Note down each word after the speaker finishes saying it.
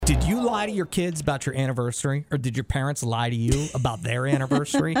Did you lie to your kids about your anniversary, or did your parents lie to you about their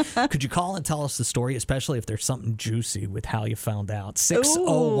anniversary? Could you call and tell us the story, especially if there's something juicy with how you found out?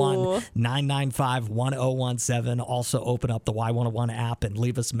 601-995-1017. Also open up the Y101 app and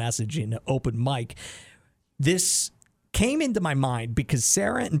leave us a message in open mic. This came into my mind because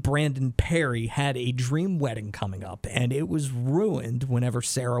Sarah and Brandon Perry had a dream wedding coming up, and it was ruined whenever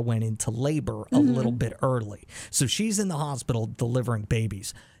Sarah went into labor a little bit early. So she's in the hospital delivering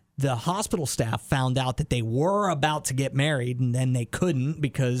babies. The hospital staff found out that they were about to get married, and then they couldn't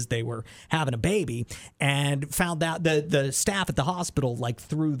because they were having a baby, and found out the staff at the hospital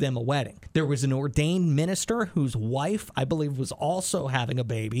threw them a wedding. There was an ordained minister whose wife, I believe, was also having a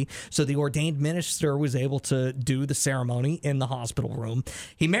baby. So the ordained minister was able to do the ceremony in the hospital room.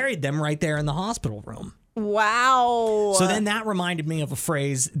 He married them right there in the hospital room. Wow. So then that reminded me of a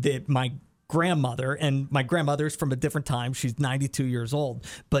phrase that my grandmother, and my grandmother's from a different time. She's 92 years old,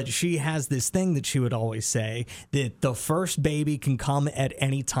 but she has this thing that she would always say, that the first baby can come at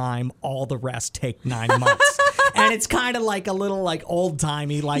any time, all the rest take 9 months. And it's kind of like a little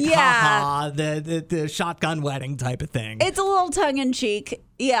old-timey, ha-ha, the shotgun wedding type of thing. It's a little tongue-in-cheek,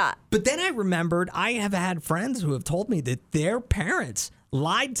 yeah. But then I remembered I have had friends who have told me that their parents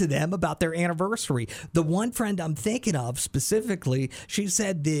lied to them about their anniversary. The one friend I'm thinking of specifically, she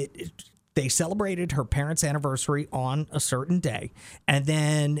said that they celebrated her parents' anniversary on a certain day, and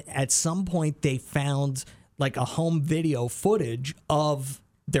then at some point they found a home video footage of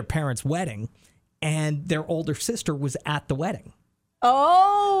their parents' wedding, and their older sister was at the wedding.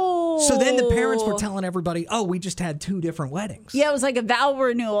 Oh. So then the parents were telling everybody, oh, we just had 2 different weddings. Yeah, it was like a vow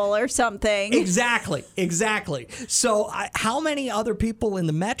renewal or something. Exactly. So how many other people in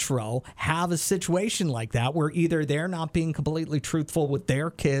the metro have a situation like that where either they're not being completely truthful with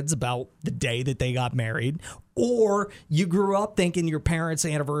their kids about the day that they got married, or you grew up thinking your parents'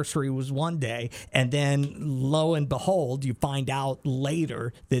 anniversary was one day, and then lo and behold, you find out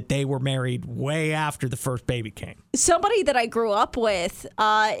later that they were married way after the first baby came. Somebody that I grew up with,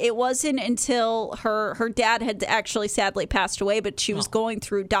 it wasn't until her dad had actually sadly passed away, but she was going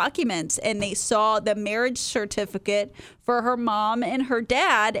through documents, and they saw the marriage certificate for her mom and her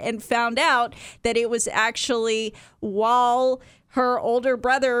dad and found out that it was actually while her older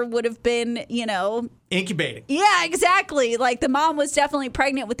brother would have been, incubating. Yeah, exactly. The mom was definitely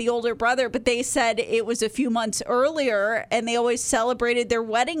pregnant with the older brother, but they said it was a few months earlier, and they always celebrated their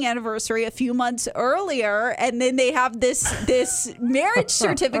wedding anniversary a few months earlier, and then they have this marriage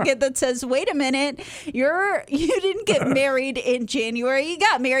certificate that says, wait a minute, you didn't get married in January, you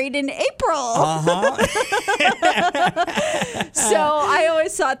got married in April. So I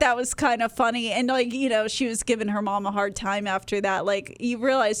always thought that was kind of funny, and she was giving her mom a hard time after that. You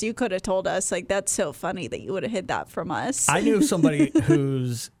realize you could have told us, that's so funny that you would have hid that from us. I knew somebody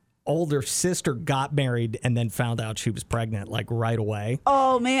whose older sister got married and then found out she was pregnant right away.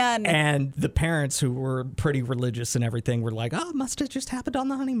 Oh, man. And the parents, who were pretty religious and everything, were like, oh, it must have just happened on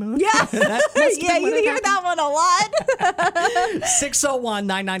the honeymoon. Yeah. Yeah, you hear that one a lot.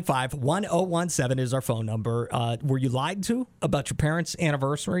 601-995-1017 is our phone number. Were you lied to about your parents'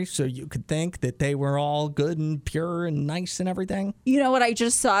 anniversary so you could think that they were all good and pure and nice and everything? You know what I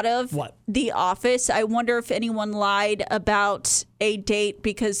just thought of? What? The Office. I wonder if anyone lied about a date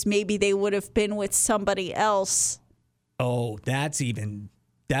because maybe they would have been with somebody else. Oh, that's even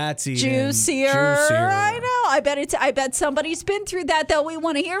juicier. I know. I bet somebody's been through that, though. We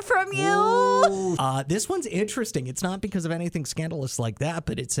want to hear from you. This one's interesting. It's not because of anything scandalous like that,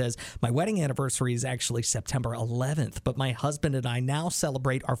 but it says, my wedding anniversary is actually September 11th, but my husband and I now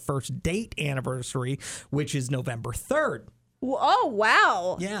celebrate our first date anniversary, which is November 3rd. Oh,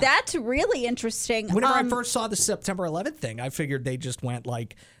 wow. Yeah. That's really interesting. Whenever I first saw the September 11th thing, I figured they just went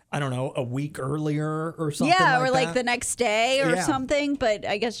I don't know, a week earlier or something or that. the next day or something, but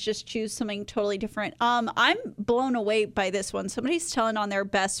I guess just choose something totally different. I'm blown away by this one. Somebody's telling on their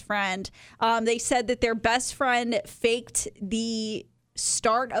best friend. They said that their best friend faked the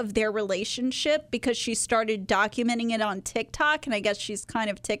start of their relationship because she started documenting it on TikTok, and I guess she's kind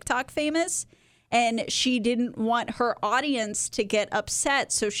of TikTok famous. And she didn't want her audience to get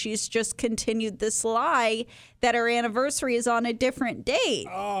upset, so she's just continued this lie that her anniversary is on a different date.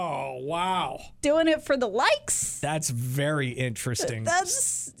 Oh, wow. Doing it for the likes. That's very interesting.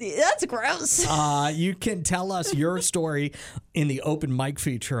 That's gross. You can tell us your story in the open mic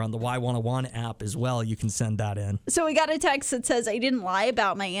feature on the Y101 app as well. You can send that in. So we got a text that says, I didn't lie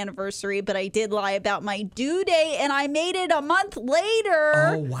about my anniversary, but I did lie about my due date, and I made it a month later.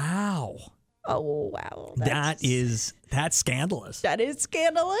 Oh, wow. Oh, wow. That is That's scandalous. That is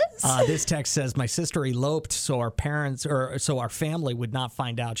scandalous. This text says, my sister eloped so our family would not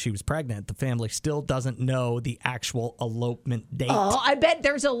find out she was pregnant. The family still doesn't know the actual elopement date. Oh, I bet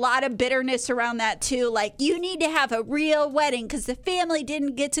there's a lot of bitterness around that too. Like, you need to have a real wedding because the family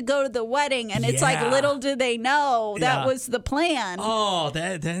didn't get to go to the wedding. And it's like, little do they know that was the plan. Oh,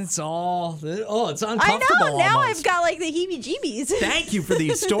 that's all. Oh, it's uncomfortable. I know. Now almost. I've got like the heebie-jeebies. Thank you for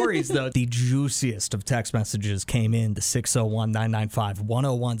these stories, though. The juiciest of text messages came in to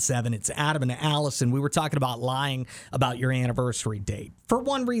 601-995-1017. It's Adam and Allison. We were talking about lying about your anniversary date for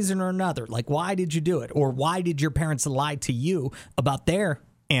one reason or another. Like, why did you do it? Or why did your parents lie to you about their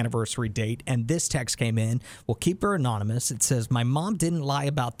anniversary date? And this text came in. We'll keep her anonymous. It says, my mom didn't lie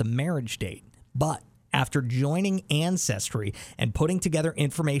about the marriage date, but after joining Ancestry and putting together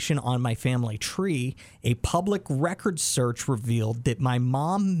information on my family tree, a public record search revealed that my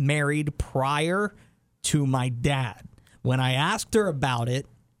mom married prior to my dad. When I asked her about it,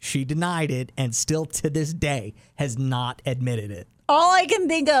 she denied it and still to this day has not admitted it. All I can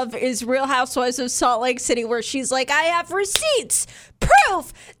think of is Real Housewives of Salt Lake City, where she's like, I have receipts,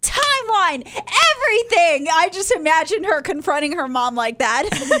 proof, timeline, everything. I just imagined her confronting her mom like that.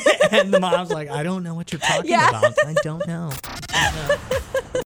 And the mom's like, I don't know what you're talking about. I don't know.